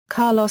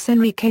Carlos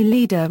Enrique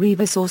Lehder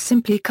Rivas, or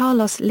simply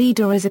Carlos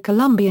Lehder, is a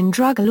Colombian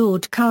drug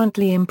lord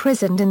currently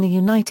imprisoned in the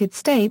United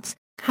States,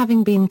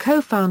 having been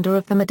co-founder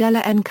of the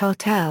Medellín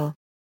Cartel.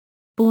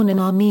 Born in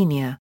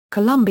Armenia,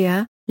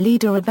 Colombia,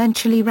 Lehder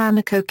eventually ran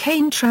a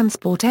cocaine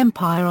transport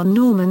empire on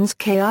Norman's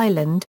Cay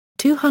Island,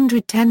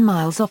 210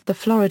 miles off the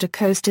Florida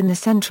coast in the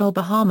central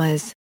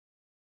Bahamas.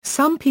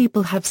 Some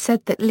people have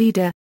said that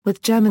Lehder,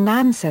 with German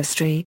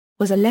ancestry,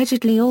 was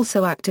allegedly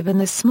also active in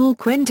the small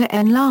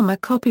Quintín Lamé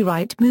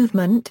copyright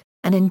movement,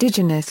 an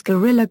indigenous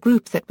guerrilla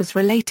group that was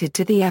related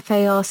to the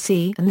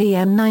FARC and the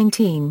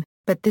M19,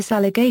 but this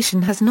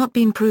allegation has not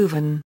been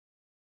proven.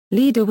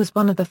 Lehder was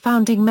one of the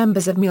founding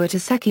members of Muerte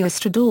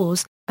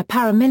Secuestradores, a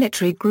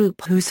paramilitary group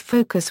whose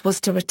focus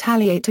was to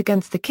retaliate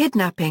against the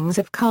kidnappings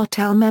of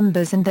cartel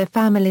members and their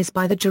families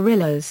by the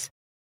guerrillas.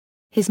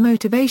 His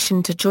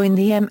motivation to join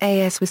the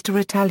MAS was to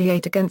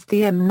retaliate against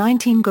the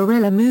M19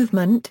 guerrilla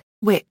movement,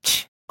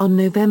 which, on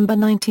November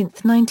 19,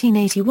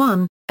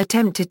 1981,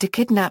 attempted to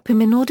kidnap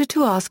him in order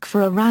to ask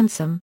for a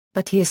ransom,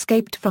 but he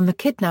escaped from the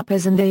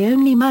kidnappers and they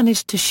only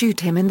managed to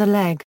shoot him in the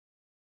leg.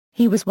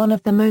 He was one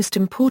of the most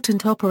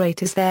important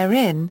operators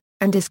therein,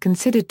 and is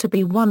considered to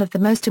be one of the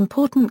most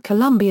important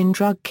Colombian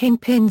drug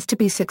kingpins to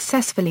be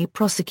successfully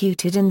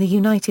prosecuted in the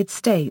United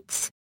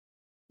States.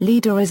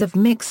 Lehder is of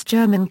mixed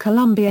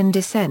German-Colombian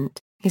descent,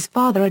 his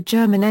father a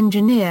German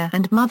engineer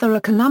and mother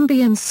a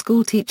Colombian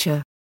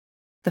schoolteacher.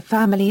 The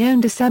family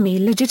owned a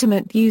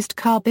semi-legitimate used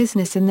car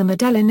business in the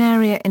Medellin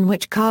area in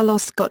which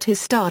Carlos got his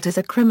start as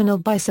a criminal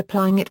by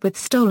supplying it with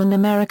stolen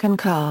American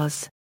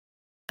cars.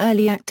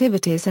 Early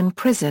activities in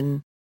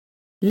prison.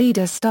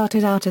 Lehder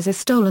started out as a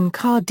stolen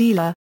car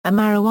dealer, a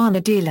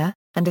marijuana dealer,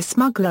 and a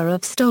smuggler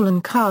of stolen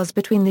cars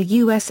between the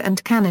U.S.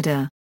 and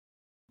Canada.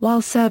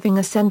 While serving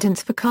a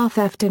sentence for car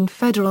theft in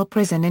federal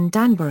prison in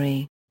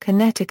Danbury,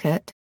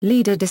 Connecticut,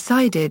 Lehder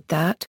decided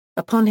that,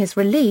 upon his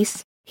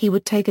release, he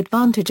would take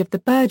advantage of the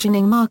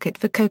burgeoning market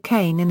for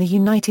cocaine in the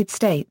United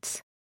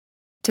States.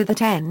 To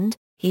that end,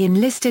 he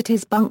enlisted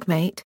his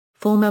bunkmate,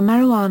 former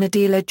marijuana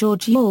dealer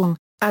George Young,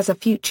 as a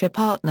future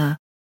partner.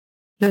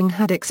 Young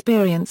had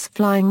experience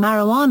flying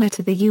marijuana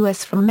to the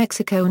U.S. from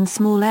Mexico in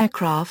small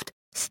aircraft,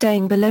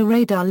 staying below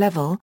radar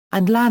level,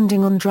 and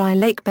landing on dry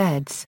lake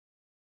beds.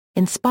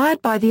 Inspired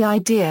by the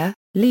idea,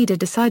 Lehder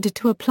decided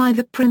to apply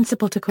the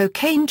principle to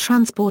cocaine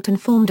transport and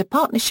formed a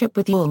partnership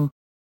with Young.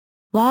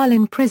 While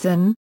in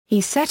prison, he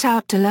set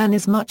out to learn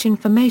as much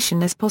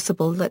information as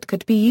possible that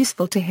could be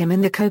useful to him in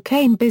the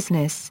cocaine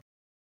business.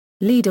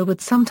 Lehder would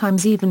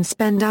sometimes even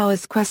spend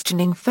hours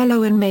questioning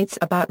fellow inmates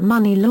about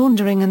money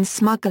laundering and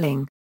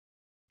smuggling.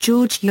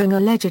 George Young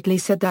allegedly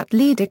said that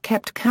Lehder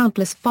kept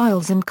countless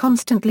files and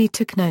constantly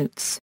took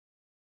notes.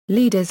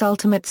 Lehder's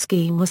ultimate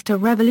scheme was to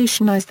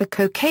revolutionize the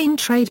cocaine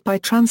trade by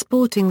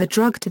transporting the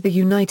drug to the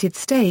United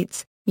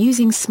States,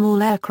 using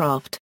small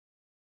aircraft.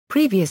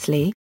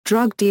 Previously,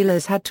 drug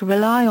dealers had to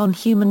rely on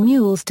human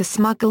mules to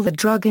smuggle the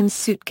drug in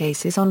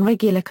suitcases on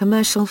regular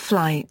commercial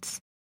flights.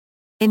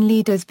 In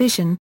Lehder's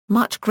vision,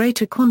 much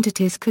greater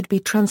quantities could be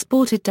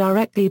transported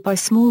directly by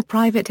small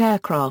private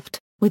aircraft,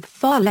 with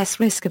far less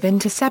risk of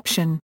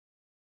interception.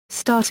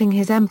 Starting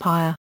his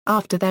empire,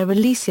 after their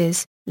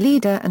releases,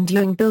 Lehder and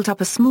Young built up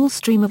a small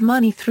stream of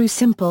money through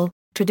simple,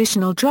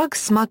 traditional drug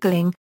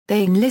smuggling.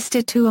 They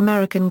enlisted two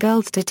American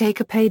girls to take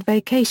a paid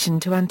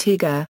vacation to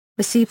Antigua,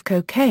 receive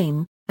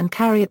cocaine, and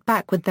carry it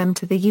back with them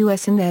to the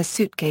U.S. in their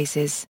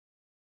suitcases.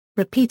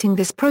 Repeating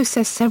this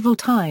process several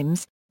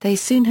times, they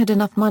soon had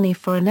enough money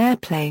for an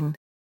airplane.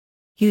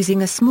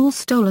 Using a small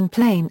stolen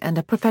plane and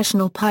a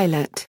professional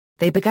pilot,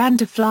 they began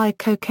to fly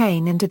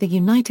cocaine into the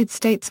United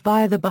States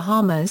via the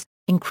Bahamas,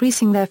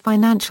 increasing their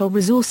financial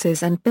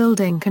resources and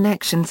building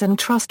connections and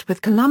trust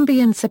with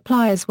Colombian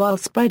suppliers while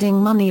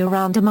spreading money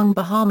around among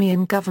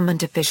Bahamian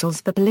government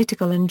officials for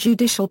political and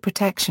judicial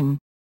protection.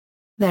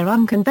 Their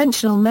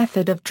unconventional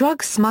method of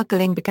drug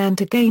smuggling began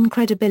to gain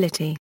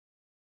credibility.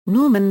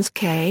 Norman's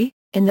Cay,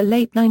 in the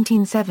late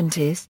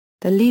 1970s,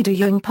 the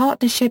Lehder-Young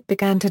partnership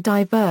began to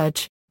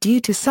diverge,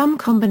 due to some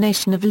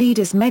combination of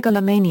Lehder's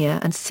megalomania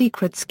and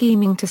secret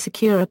scheming to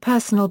secure a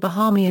personal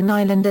Bahamian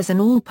island as an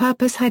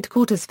all-purpose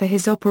headquarters for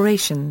his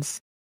operations.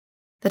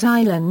 That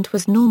island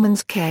was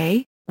Norman's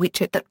Cay,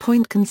 which at that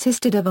point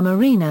consisted of a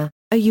marina,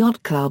 a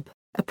yacht club,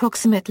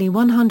 approximately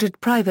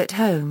 100 private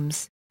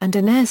homes, and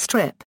an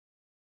airstrip.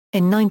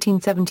 In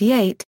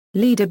 1978,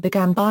 Lehder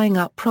began buying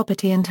up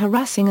property and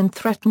harassing and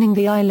threatening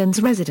the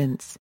island's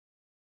residents.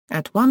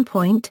 At one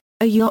point,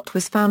 a yacht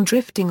was found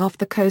drifting off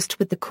the coast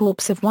with the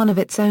corpse of one of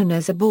its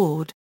owners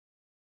aboard.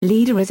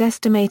 Lehder is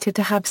estimated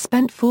to have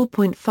spent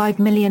 $4.5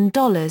 million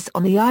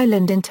on the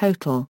island in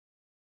total.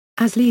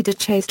 As Lehder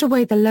chased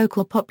away the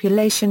local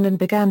population and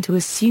began to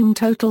assume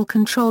total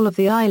control of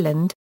the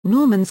island,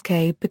 Norman's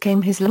Cay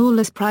became his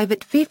lawless private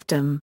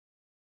fiefdom.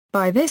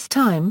 By this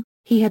time,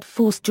 he had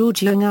forced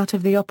George Young out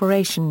of the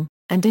operation,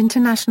 and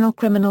international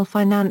criminal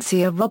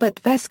financier Robert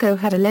Vesco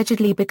had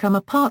allegedly become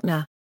a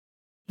partner.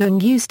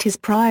 Young used his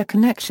prior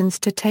connections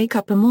to take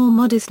up a more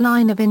modest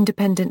line of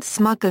independent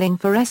smuggling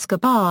for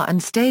Escobar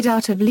and stayed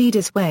out of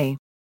Lehder's way.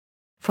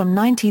 From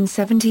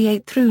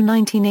 1978 through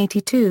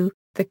 1982,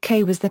 the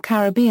Cay was the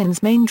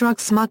Caribbean's main drug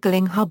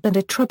smuggling hub and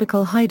a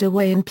tropical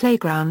hideaway and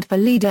playground for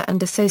Lehder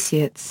and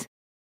associates.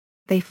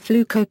 They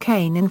flew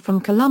cocaine in from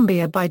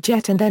Colombia by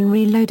jet and then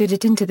reloaded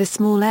it into the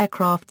small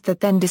aircraft that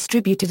then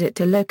distributed it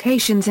to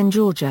locations in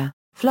Georgia,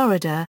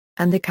 Florida,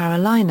 and the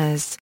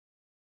Carolinas.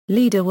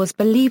 Lehder was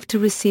believed to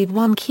receive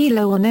 1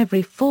 kilo on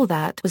every 4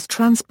 that was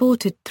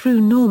transported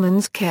through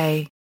Norman's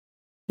Cay.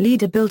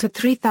 Lehder built a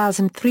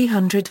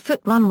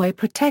 3,300-foot runway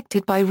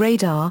protected by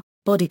radar,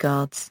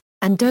 bodyguards,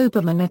 and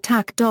Doberman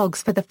attack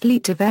dogs for the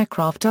fleet of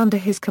aircraft under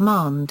his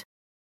command.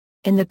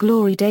 In the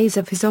glory days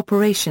of his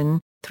operation,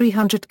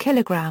 300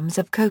 kilograms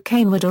of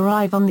cocaine would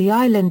arrive on the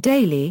island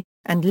daily,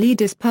 and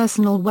Lehder's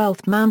personal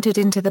wealth mounted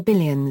into the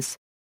billions.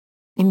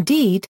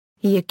 Indeed,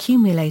 he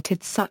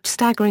accumulated such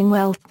staggering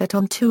wealth that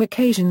on 2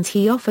 occasions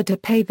he offered to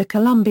pay the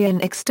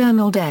Colombian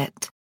external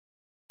debt.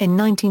 In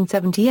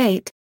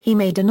 1978, he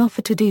made an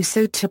offer to do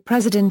so to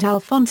President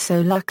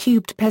Alfonso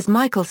Lacubde Pez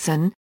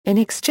Michelson, in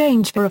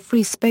exchange for a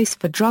free space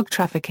for drug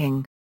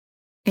trafficking.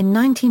 In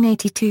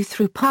 1982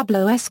 through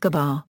Pablo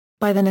Escobar,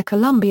 by then a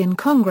Colombian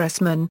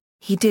congressman,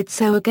 he did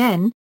so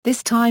again,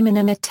 this time in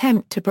an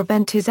attempt to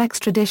prevent his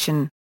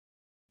extradition.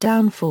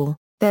 Downfall: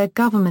 their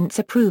government's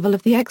approval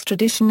of the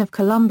extradition of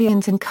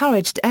Colombians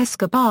encouraged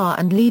Escobar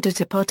and Lehder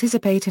to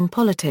participate in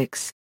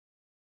politics.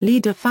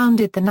 Lehder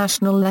founded the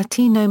National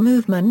Latino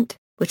Movement,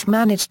 which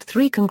managed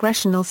 3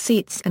 congressional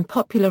seats and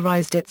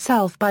popularized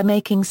itself by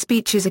making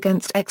speeches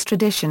against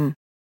extradition.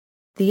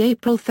 The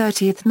April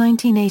 30,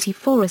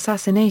 1984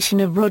 assassination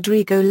of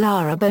Rodrigo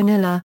Lara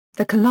Bonilla,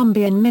 the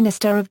Colombian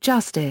Minister of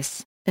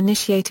Justice,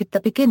 initiated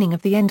the beginning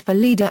of the end for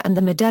Lehder and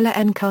the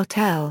Medellin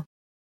Cartel.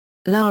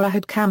 Lara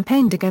had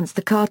campaigned against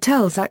the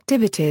cartel's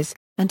activities,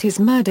 and his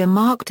murder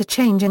marked a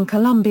change in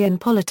Colombian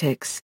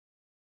politics.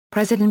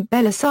 President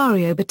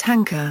Belisario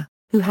Betancur,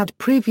 who had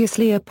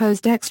previously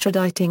opposed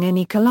extraditing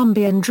any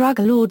Colombian drug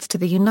lords to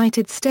the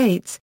United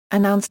States,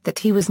 announced that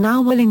he was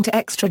now willing to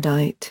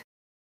extradite.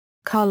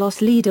 Carlos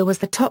Lehder was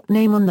the top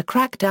name on the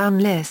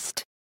crackdown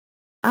list.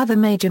 Other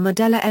major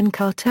Medellin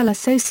cartel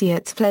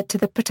associates fled to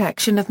the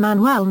protection of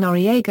Manuel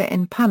Noriega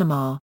in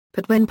Panama,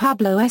 but when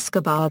Pablo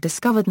Escobar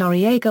discovered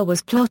Noriega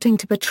was plotting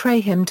to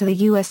betray him to the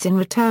U.S. in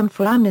return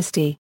for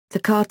amnesty, the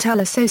cartel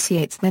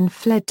associates then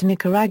fled to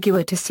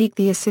Nicaragua to seek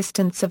the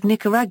assistance of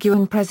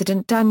Nicaraguan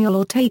President Daniel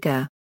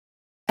Ortega.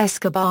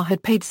 Escobar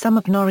had paid some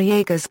of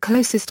Noriega's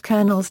closest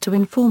colonels to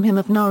inform him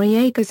of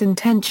Noriega's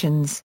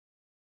intentions.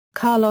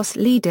 Carlos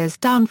Lehder's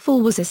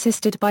downfall was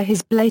assisted by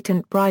his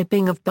blatant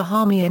bribing of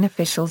Bahamian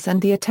officials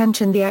and the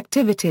attention the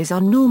activities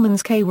on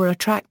Norman's Cay were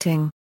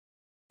attracting.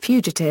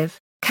 Fugitive,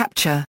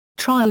 capture,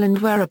 trial and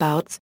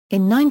whereabouts.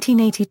 In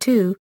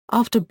 1982,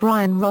 after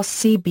Brian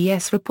Ross'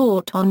 CBS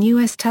report on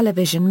U.S.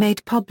 television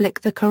made public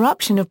the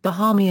corruption of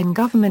Bahamian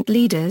government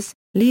leaders,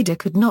 Lehder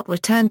could not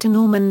return to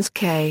Norman's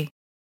Cay.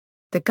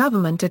 The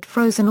government had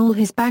frozen all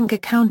his bank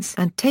accounts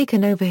and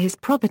taken over his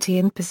property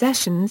and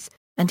possessions,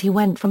 and he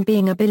went from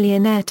being a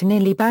billionaire to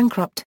nearly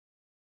bankrupt.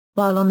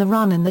 While on the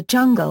run in the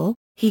jungle,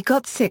 he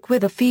got sick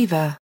with a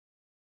fever.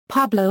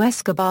 Pablo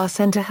Escobar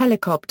sent a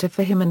helicopter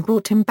for him and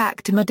brought him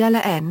back to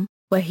Medellin,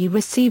 where he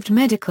received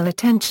medical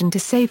attention to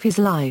save his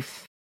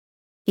life.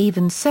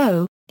 Even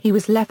so, he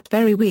was left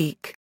very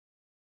weak.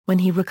 When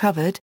he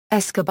recovered,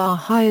 Escobar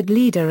hired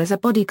Lehder as a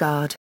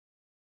bodyguard.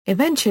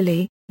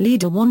 Eventually,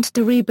 Lehder wanted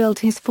to rebuild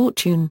his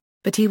fortune,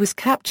 but he was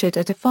captured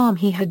at a farm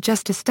he had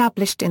just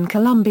established in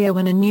Colombia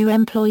when a new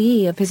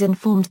employee of his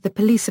informed the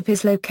police of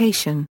his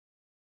location.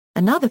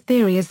 Another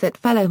theory is that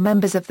fellow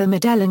members of the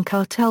Medellin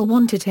cartel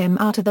wanted him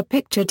out of the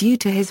picture due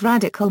to his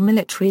radical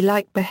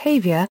military-like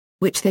behavior,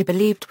 which they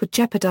believed would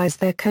jeopardize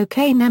their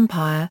cocaine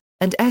empire,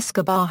 and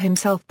Escobar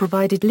himself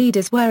provided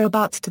Lehder's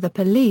whereabouts to the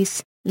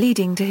police,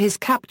 leading to his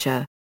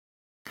capture.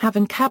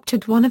 Having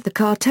captured one of the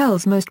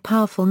cartel's most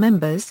powerful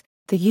members,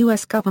 the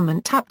U.S.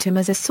 government tapped him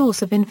as a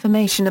source of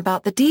information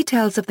about the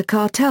details of the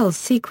cartel's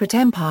secret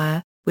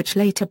empire, which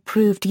later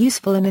proved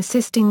useful in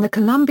assisting the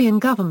Colombian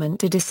government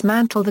to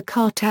dismantle the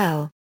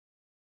cartel.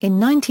 In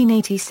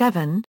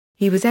 1987,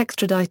 he was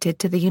extradited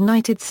to the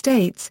United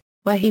States,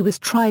 where he was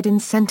tried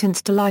and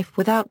sentenced to life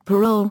without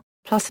parole,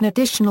 plus an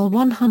additional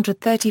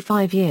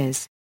 135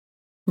 years.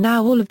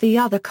 Now all of the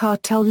other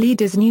cartel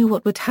leaders knew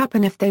what would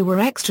happen if they were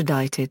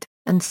extradited,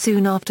 and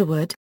soon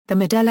afterward, the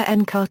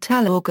Medellin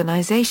cartel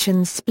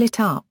organizations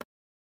split up.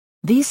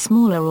 These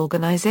smaller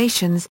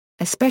organizations,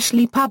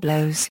 especially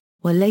Pablo's,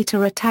 were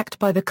later attacked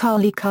by the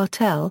Cali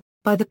cartel,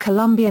 by the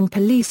Colombian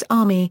police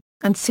army,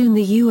 and soon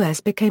the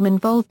U.S. became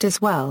involved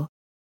as well.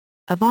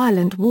 A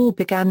violent war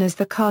began as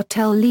the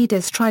cartel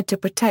leaders tried to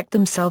protect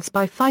themselves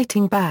by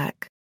fighting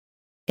back.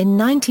 In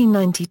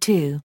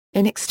 1992,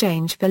 in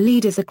exchange for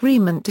Lehder's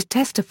agreement to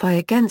testify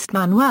against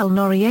Manuel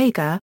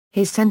Noriega,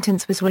 his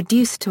sentence was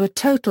reduced to a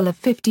total of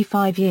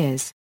 55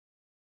 years.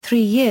 3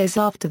 years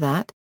after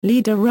that,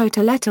 Lehder wrote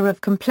a letter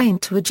of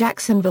complaint to a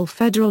Jacksonville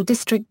federal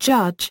district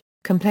judge,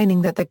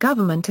 complaining that the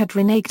government had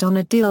reneged on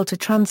a deal to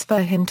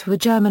transfer him to a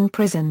German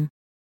prison.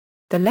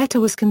 The letter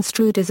was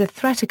construed as a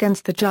threat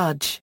against the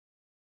judge.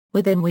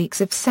 Within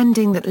weeks of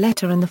sending that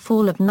letter in the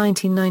fall of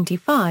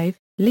 1995,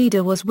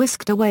 Lehder was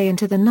whisked away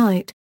into the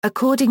night,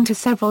 according to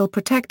several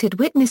protected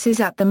witnesses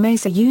at the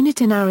Mesa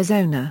unit in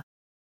Arizona.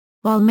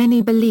 While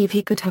many believe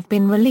he could have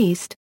been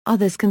released,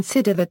 others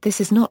consider that this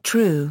is not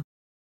true.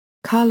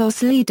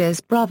 Carlos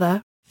Lehder's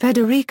brother,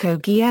 Federico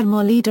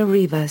Guillermo Lehder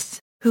Rivas,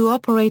 who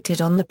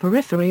operated on the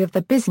periphery of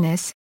the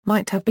business,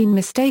 might have been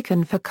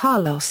mistaken for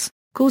Carlos,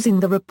 causing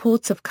the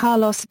reports of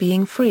Carlos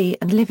being free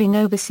and living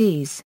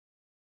overseas.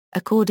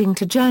 According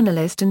to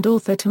journalist and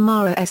author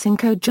Tamara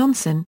Esenko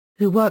Johnson,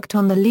 who worked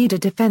on the Lehder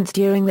defense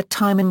during the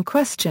time in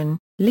question,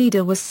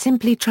 Lehder was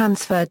simply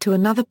transferred to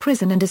another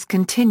prison and has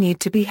continued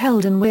to be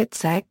held in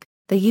WITSEC,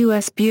 the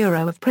U.S.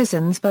 Bureau of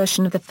Prisons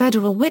version of the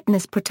Federal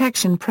Witness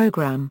Protection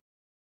Program.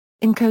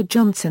 Enko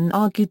Johnson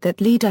argued that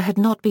Lehder had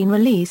not been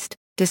released,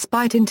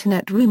 despite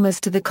internet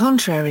rumors to the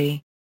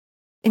contrary.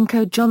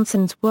 Enko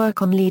Johnson's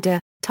work on Lehder,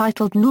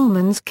 titled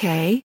Norman's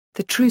Cay,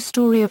 The True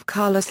Story of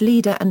Carlos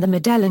Lehder and the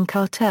Medellin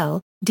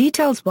Cartel,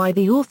 details why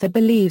the author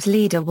believes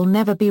Lehder will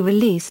never be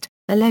released.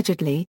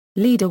 Allegedly,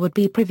 Lehder would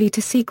be privy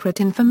to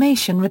secret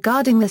information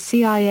regarding the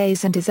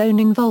CIA's and his own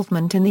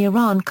involvement in the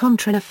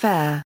Iran-Contra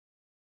affair.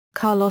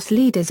 Carlos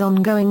Lehder's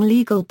ongoing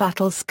legal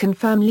battles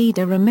confirm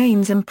Lehder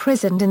remains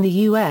imprisoned in the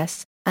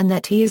U.S., and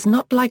that he is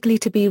not likely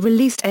to be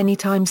released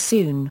anytime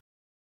soon.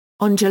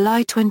 On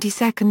July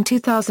 22,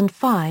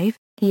 2005,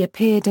 he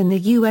appeared in the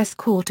U.S.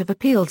 Court of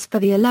Appeals for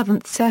the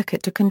 11th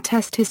Circuit to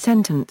contest his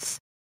sentence.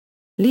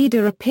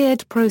 Lehder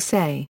appeared pro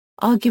se,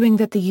 arguing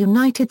that the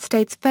United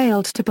States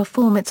failed to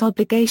perform its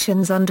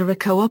obligations under a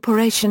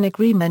cooperation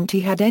agreement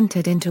he had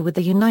entered into with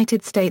the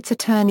United States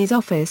Attorney's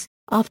Office.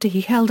 After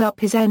he held up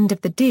his end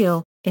of the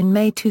deal, in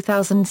May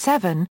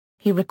 2007,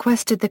 he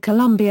requested the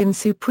Colombian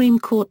Supreme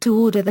Court to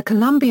order the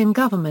Colombian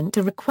government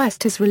to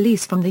request his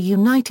release from the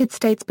United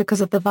States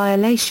because of the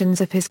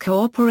violations of his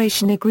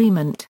cooperation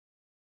agreement.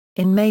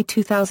 In May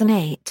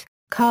 2008,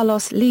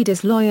 Carlos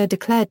Lehder's lawyer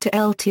declared to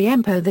El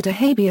Tiempo that a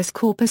habeas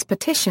corpus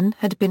petition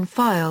had been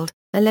filed,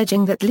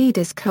 alleging that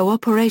Lehder's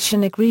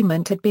cooperation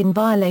agreement had been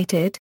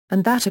violated,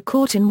 and that a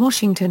court in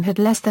Washington had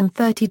less than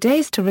 30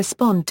 days to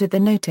respond to the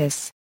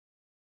notice.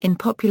 In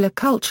popular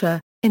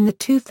culture, in the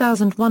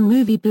 2001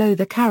 movie Blow,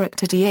 the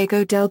character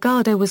Diego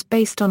Delgado was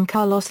based on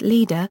Carlos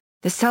Lehder,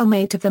 the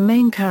cellmate of the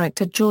main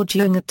character George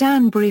Young at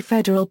Danbury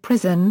Federal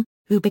Prison,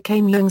 who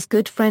became Young's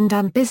good friend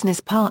and business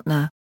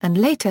partner, and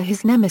later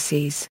his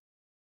nemesis.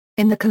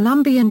 In the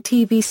Colombian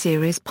TV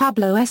series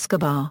Pablo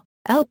Escobar,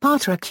 El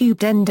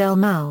Patrón en del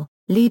Mal,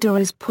 Lehder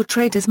is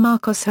portrayed as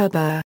Marcos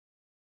Herber.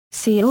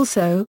 See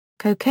also,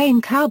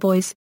 Cocaine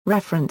Cowboys,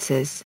 references.